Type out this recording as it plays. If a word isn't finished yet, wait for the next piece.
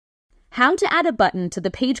How to add a button to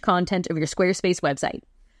the page content of your Squarespace website.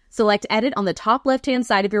 Select Edit on the top left-hand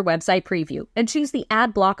side of your website preview and choose the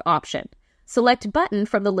Add Block option. Select Button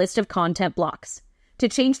from the list of content blocks. To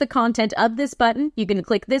change the content of this button, you can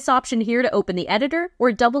click this option here to open the editor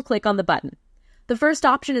or double-click on the button. The first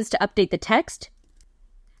option is to update the text,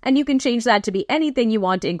 and you can change that to be anything you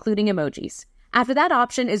want, including emojis. After that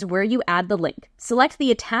option is where you add the link. Select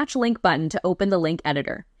the Attach Link button to open the link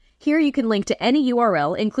editor. Here you can link to any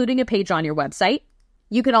URL, including a page on your website.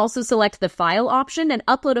 You can also select the File option and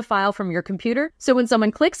upload a file from your computer, so when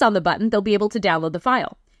someone clicks on the button, they'll be able to download the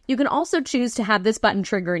file. You can also choose to have this button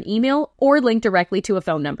trigger an email or link directly to a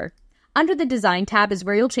phone number. Under the Design tab is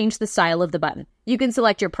where you'll change the style of the button. You can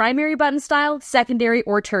select your primary button style, secondary,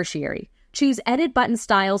 or tertiary. Choose Edit Button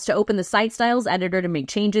Styles to open the Site Styles editor to make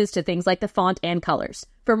changes to things like the font and colors.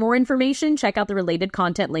 For more information, check out the related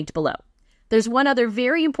content linked below. There's one other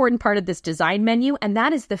very important part of this design menu, and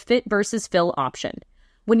that is the Fit versus Fill option.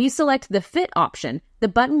 When you select the Fit option, the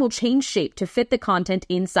button will change shape to fit the content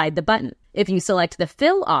inside the button. If you select the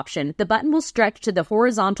Fill option, the button will stretch to the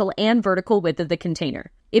horizontal and vertical width of the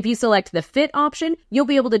container. If you select the Fit option, you'll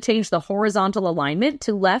be able to change the horizontal alignment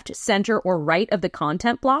to left, center, or right of the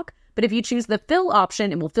content block, but if you choose the Fill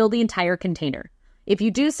option, it will fill the entire container. If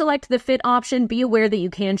you do select the Fit option, be aware that you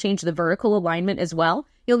can change the vertical alignment as well.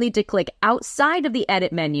 You'll need to click outside of the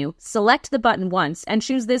Edit menu, select the button once, and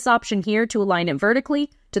choose this option here to align it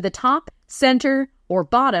vertically to the top, center, or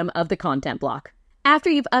bottom of the content block.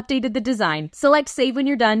 After you've updated the design, select Save when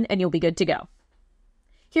you're done, and you'll be good to go.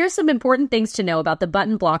 Here's some important things to know about the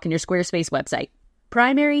button block in your Squarespace website.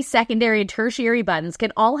 Primary, secondary, and tertiary buttons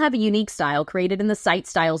can all have a unique style created in the Site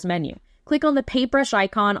Styles menu. Click on the paintbrush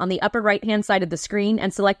icon on the upper right-hand side of the screen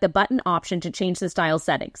and select the button option to change the style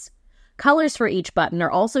settings. Colors for each button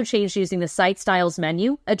are also changed using the Site Styles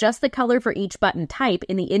menu. Adjust the color for each button type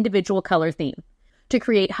in the individual color theme. To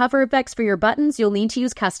create hover effects for your buttons, you'll need to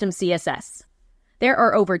use custom CSS. There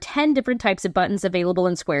are over 10 different types of buttons available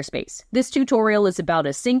in Squarespace. This tutorial is about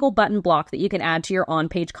a single button block that you can add to your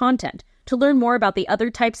on-page content. To learn more about the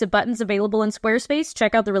other types of buttons available in Squarespace,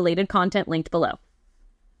 check out the related content linked below.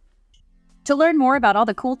 To learn more about all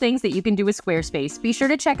the cool things that you can do with Squarespace, be sure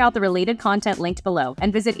to check out the related content linked below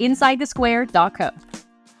and visit InsideTheSquare.co.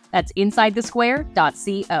 That's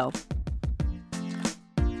InsideTheSquare.co.